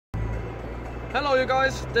Hello you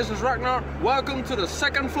guys, this is Ragnar. Welcome to the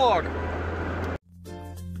second vlog.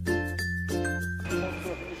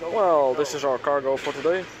 Well, this is our cargo for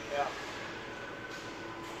today.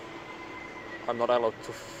 I'm not allowed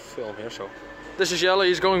to film here, so... This is Jelle,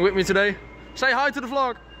 he's going with me today. Say hi to the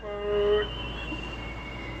vlog!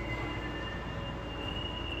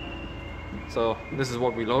 So, this is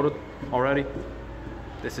what we loaded already.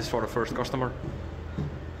 This is for the first customer.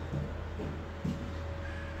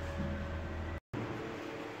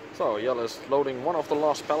 So, Jelle is loading one of the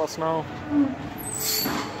last pallets now.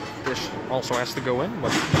 This also has to go in,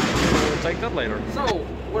 but we'll take that later. So,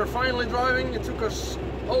 we're finally driving. It took us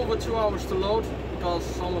over 2 hours to load because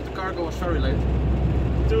some of the cargo was very late.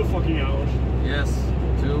 2 fucking hours. Yes,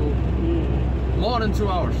 more than 2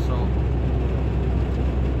 hours. So,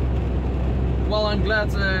 well, I'm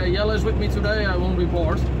glad Jelle is with me today. I won't be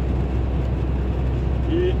bored.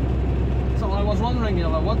 Yeah. So I was wondering,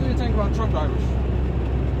 Jelle, what do you think about truck drivers?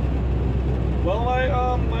 Well, I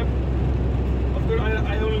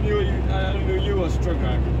only knew you as a truck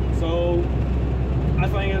driver, so I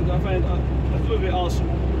find it absolutely awesome.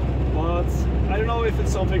 But I don't know if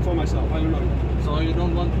it's something for myself. I don't know. So you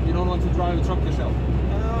don't want to drive a truck yourself?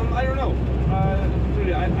 I don't know.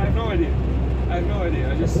 Really, I have no idea. I have no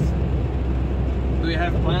idea. I just. Do you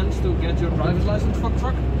have plans to get your driver's license for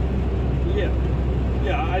truck? Yeah.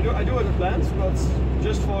 Yeah, I do have plans, but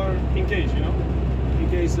just for in case, you know. In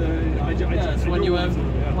case when you have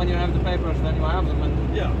the papers, then you have them,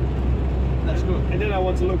 and yeah, that's good. And then I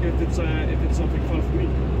want to look if it's something fun for me.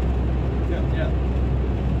 Yeah. Yeah.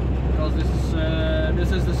 Because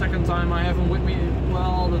this is the second time I have them with me.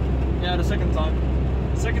 Well, the second time.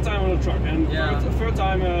 Second time on a truck, and third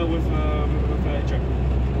time with a truck.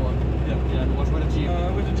 Yeah, it was with a Jeep.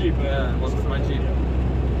 With a Jeep. Yeah, it was with my Jeep. Yeah.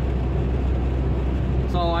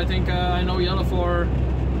 So I think I know Jelle for.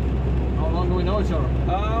 How long do we know each other?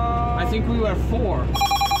 I think we were 4. Something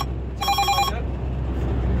like that.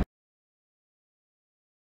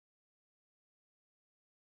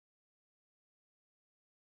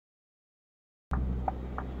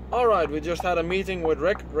 Alright, we just had a meeting with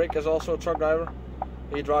Rick. Rick is also a truck driver.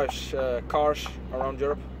 He drives cars around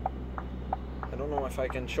Europe. I don't know if I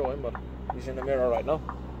can show him, but he's in the mirror right now.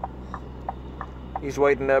 He's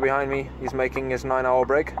waiting there behind me. He's making his 9-hour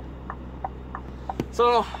break.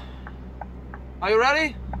 So, are you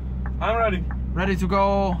ready? I'm ready. Ready to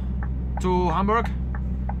go to Hamburg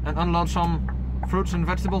and unload some fruits and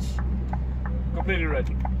vegetables? Completely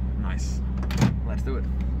ready. Nice. Let's do it.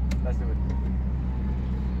 Let's do it.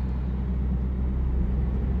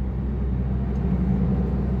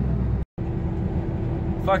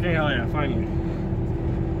 Fucking hell yeah, finally.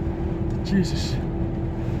 Jesus.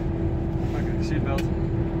 Okay, seatbelt.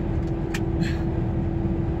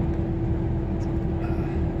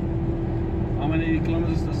 How many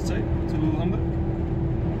kilometers does it say to Hamburg?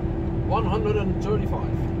 135.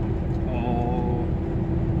 Oh.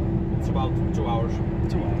 It's about 2 hours.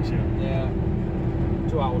 2 hours, yeah. Yeah.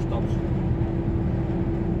 2 hours tops.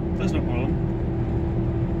 That's no problem.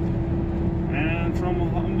 And from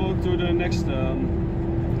Hamburg to the next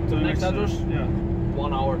next address? Yeah.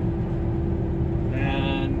 1 hour.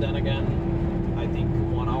 And then again, I think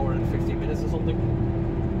 1 hour and 15 minutes or something.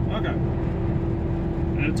 Okay.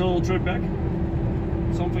 And a total trip back?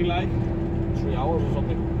 Something like? 3 hours or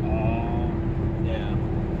something. Yeah.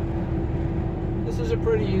 This is a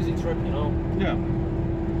pretty easy trip, you know. Yeah.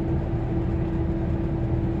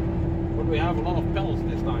 But we have a lot of pellets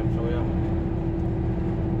this time, so yeah.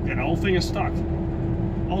 Yeah, the whole thing is stacked.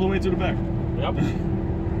 All the way to the back. Yep.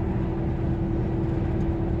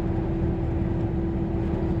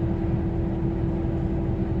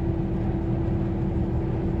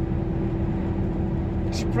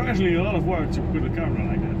 Surprisingly a lot of work to put a camera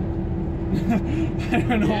like that. I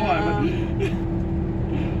don't know why, but...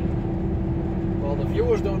 Well, the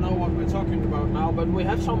viewers don't know what we're talking about now, but we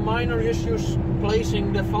have some minor issues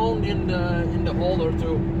placing the phone in the holder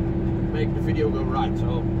to make the video go right,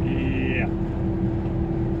 so... Yeah.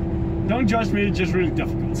 Don't judge me, it's just really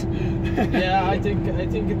difficult. Yeah, I think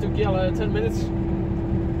it took Jelle 10 minutes.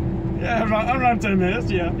 Yeah, around 10 minutes,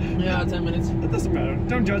 yeah. Yeah, 10 minutes. It doesn't matter,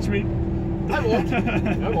 don't judge me. I won't.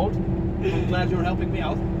 I won't. I'm glad you're helping me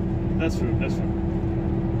out. That's true, that's true.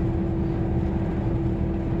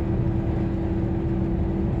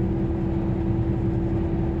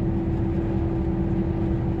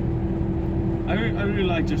 I really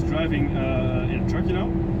like just driving in a truck, you know?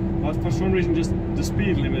 But for some reason just the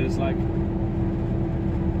speed limit is like...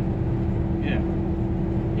 Yeah.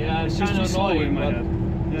 Yeah, it's just kind of too slow annoying, in my head.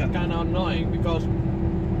 Yeah. It's kind of annoying because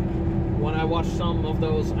when I watch some of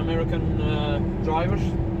those American drivers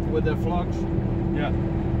with their vlogs, Yeah.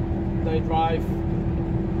 they drive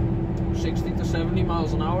 60 to 70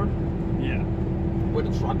 miles an hour Yeah. with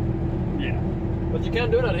a truck. Yeah. But you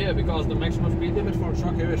can't do that here because the maximum speed limit for a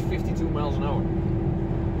truck here is 52 miles an hour.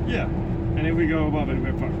 Yeah. And if we go above it,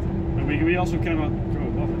 we're fucked. And we also cannot go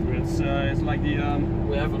above it. It's like the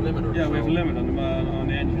We have a limiter. yeah, so we have a limit on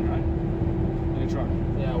the engine, right? On the truck.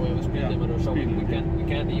 Yeah, we have a speed limiter, so speed limit, we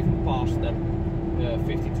can't even pass that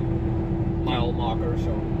 52 mile marker.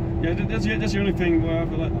 So Yeah, that's the only thing where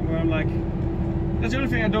I'm like, that's the only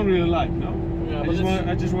thing I don't really like, no? yeah,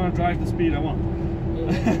 I just want to drive the speed I want.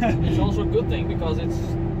 it's also a good thing because it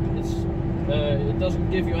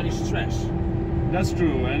doesn't give you any stress. That's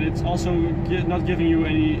true, and it's also not giving you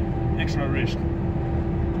any extra risk.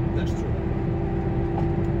 That's true.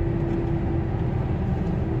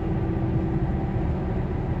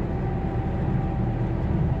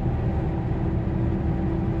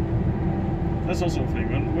 That's also a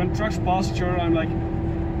thing. When trucks pass each other, I'm like,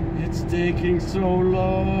 it's taking so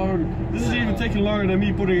long. This is even taking longer than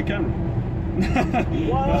me putting a camera.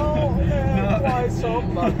 Well, yeah, quite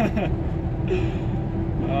some, but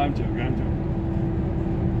no, I'm joking.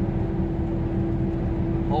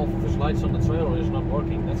 half of his lights on the trailer is not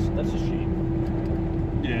working. That's a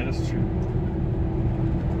shame. Yeah, that's true.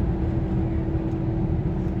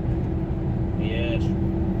 Yes.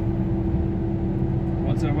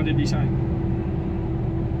 What did he sign?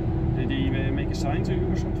 Did he make a sign to you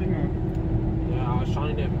or something? Or? Yeah, I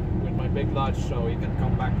signed him with my big lights so he can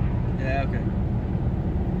come back. Yeah, okay.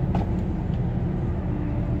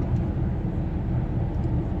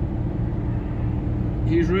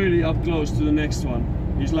 He's really up close to the next one.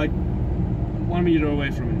 He's like 1 meter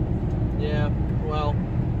away from me. Yeah, well,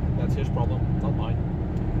 that's his problem, not mine.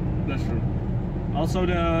 That's true. Also,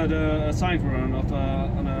 the signs were not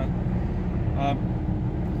on a.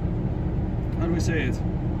 How do we say it?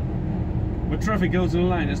 When traffic goes in a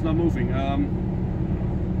line, it's not moving.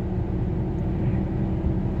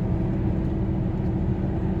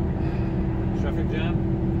 Traffic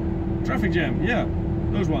jam? Traffic jam, yeah,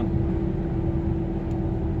 those one.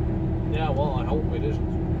 Yeah, well, I hope it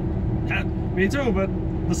isn't. Yeah, me too, but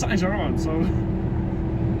the signs are on, so.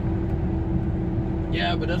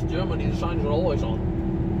 Yeah, but that's Germany, the signs are always on.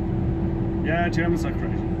 Yeah, Germans are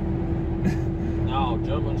crazy. No,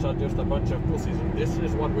 Germans are just a bunch of pussies, and this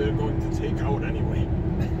is what we're going to take out anyway.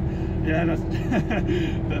 Yeah, that's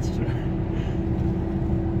that's true.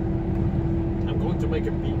 I'm going to make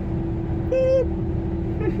a beep.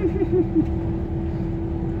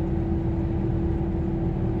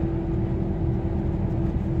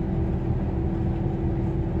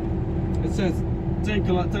 It says 10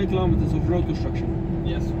 kilometers of road construction.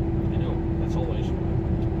 Yes, I know, that's always.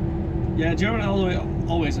 Yeah, Germany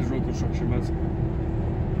always has road construction, but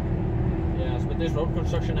Yes, but this road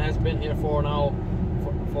construction has been here for now,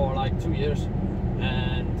 for like 2 years,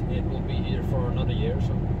 and it will be here for another year,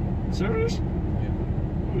 so. serious? Yeah.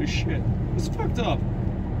 Holy shit, it's fucked up.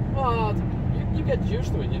 Well, you get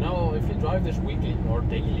used to it, you know, if you drive this weekly or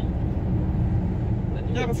daily. Then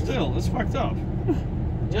you Yeah, get but used to still, it's fucked up. it.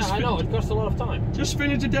 Yeah, I know, it costs a lot of time. Just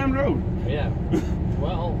finish the damn road. Yeah,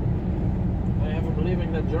 well, I have a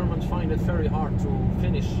believing that Germans find it very hard to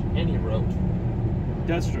finish any road.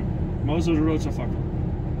 That's true. Most of the roads are fucked up.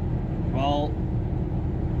 Well,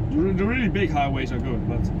 the really big highways are good,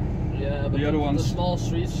 but Yeah, but the other ones. the small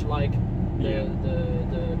streets like the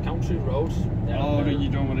country roads. You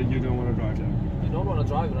don't want to drive there. You don't want to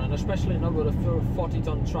drive there, and especially not with a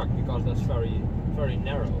 40-ton truck because that's very, very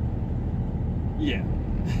narrow. Yeah.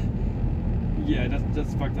 Yeah,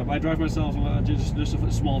 that's fucked up. I drive myself just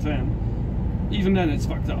a small van. Even then, it's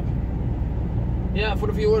fucked up. Yeah, for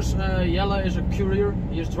the viewers, Jelle is a courier.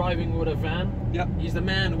 He is driving with a van. Yeah. He's the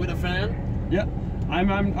man with a van. Yeah.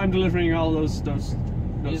 I'm delivering all those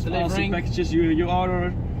awesome packages you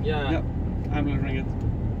order. Yeah. Yep. I'm delivering it.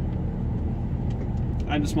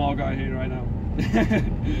 I'm the small guy here right now.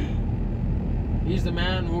 He's the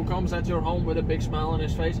man who comes at your home with a big smile on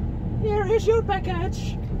his face. Here is your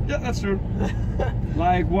package. Yeah, that's true.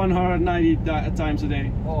 Like 190 times a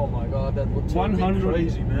day. Oh my god, that would turn me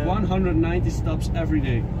crazy, man. 190 stops every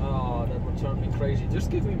day. Oh, that would turn me crazy. Just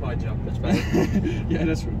give me my job, that's bad. Yeah,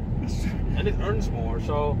 that's true. That's true. And it earns more,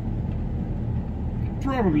 so.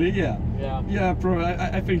 Probably, yeah. Yeah. Yeah,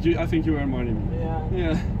 I think you earn money. Yeah.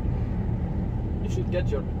 Yeah. You should get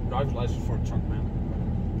your driver's license for a truck, man.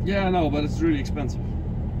 Yeah, I know, but it's really expensive.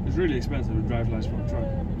 It's really expensive to drive license for a truck.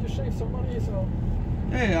 Yeah, but you save some money, so.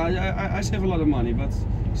 Yeah, I save a lot of money, but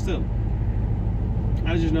still,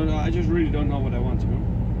 I just really don't know what I want to do.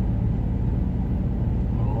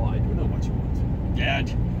 Oh, I do know what Yeah.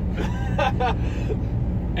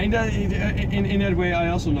 And in that way, I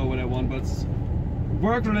also know what I want, but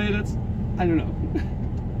work related, I don't know.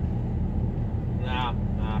 Nah,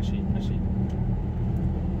 I see.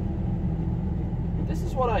 This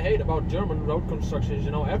is what I hate about German road constructions.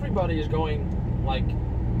 You know, everybody is going like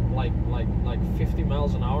 50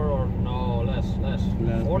 miles an hour, or no, less,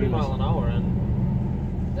 40 miles an hour, and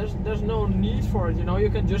there's no need for it. You know, you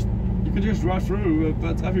can just drive through,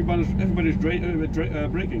 but everybody's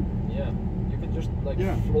braking. Yeah, you can just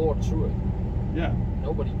floor through it. Yeah.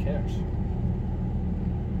 Nobody cares.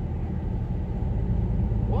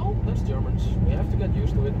 Well, that's Germans. We have to get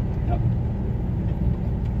used to it. Yep.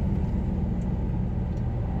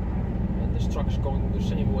 And this truck is going the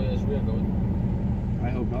same way as we are going. I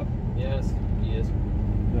hope not. Yes, he is.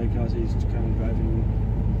 Because he's kind of driving.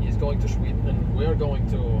 He's going to Sweden, and we're going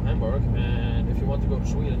to Hamburg. And if you want to go to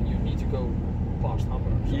Sweden, you need to go past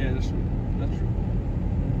Hamburg. So. Yeah, that's true. That's true.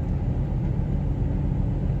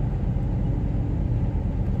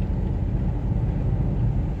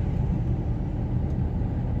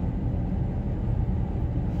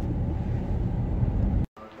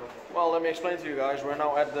 Well, let me explain to you guys. We're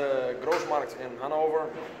now at the Grossmarkt in Hanover,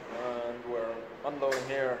 and we're unloading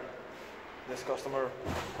here this customer,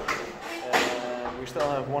 and we still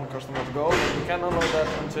have one customer to go, but we can unload that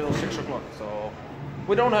until 6 o'clock, so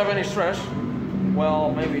we don't have any stress.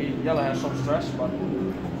 Well, maybe Jelle has some stress, but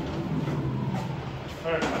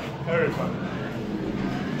Very fun.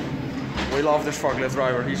 We love this forklift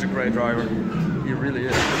driver. He's a great driver. He really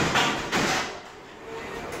is.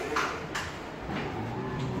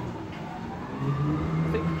 I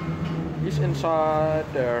think he's inside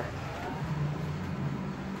there.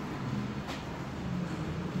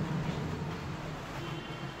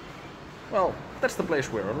 Well, that's the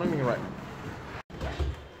place we're living right now.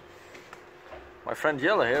 My friend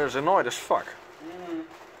Jelle here is annoyed as fuck.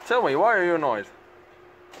 Tell me, why are you annoyed?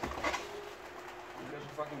 Because a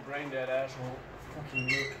fucking brain dead asshole. Fucking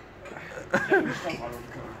look.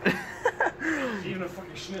 Even a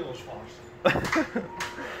fucking snail is fast.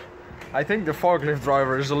 I think the forklift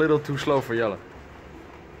driver is a little too slow for Jelle.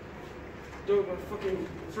 Dude, my fucking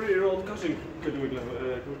 3-year-old cousin could do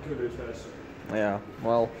it faster. Yeah,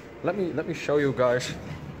 well, let me show you guys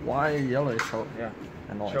why Jelle is so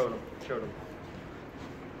annoyed. Show them.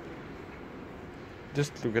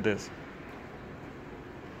 Just look at this.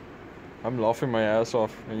 I'm laughing my ass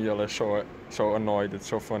off, and Jelle is so annoyed. It's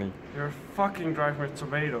so funny. You're fucking driving with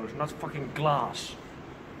tomatoes, not fucking glass.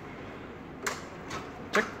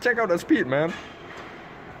 Check out that speed, man.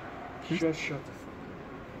 Just shut the fuck up.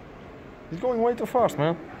 He's going way too fast,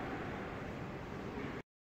 man.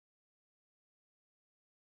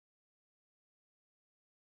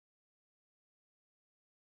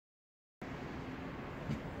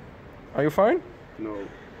 Are you fine? No.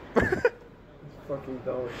 Fucking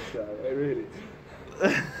dumb shit. Really.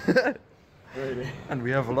 Really. And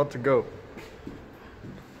we have a lot to go.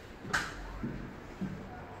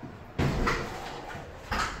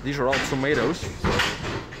 These are all tomatoes, so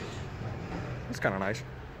it's kind of nice.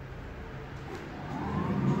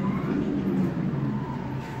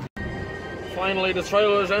 Finally, the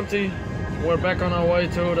trailer is empty. We're back on our way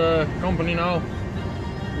to the company now.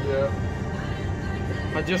 Yeah.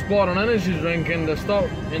 I just bought an energy drink in the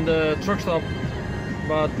truck stop,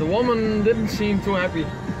 but the woman didn't seem too happy.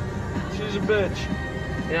 She's a bitch.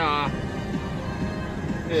 Yeah.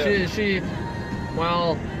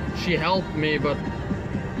 She helped me, but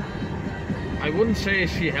I wouldn't say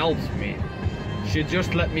she helped me. She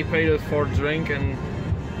just let me pay for the drink, and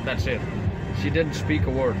that's it. She didn't speak a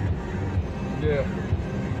word. Yeah.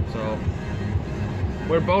 So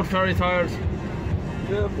we're both very tired.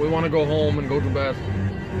 Yeah. We want to go home and go to bed.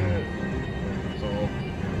 Yeah. So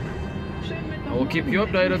I will keep you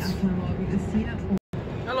updated.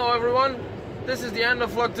 Hello everyone. This is the end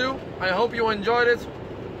of vlog 2. I hope you enjoyed it.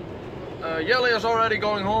 Jelle is already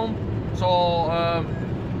going home, so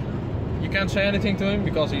you can't say anything to him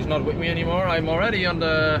because he's not with me anymore. I'm already on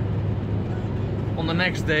the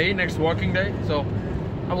next working day, so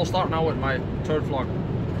I will start now with my 3rd vlog.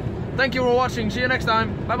 Thank you for watching. See you next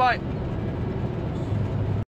time. Bye bye.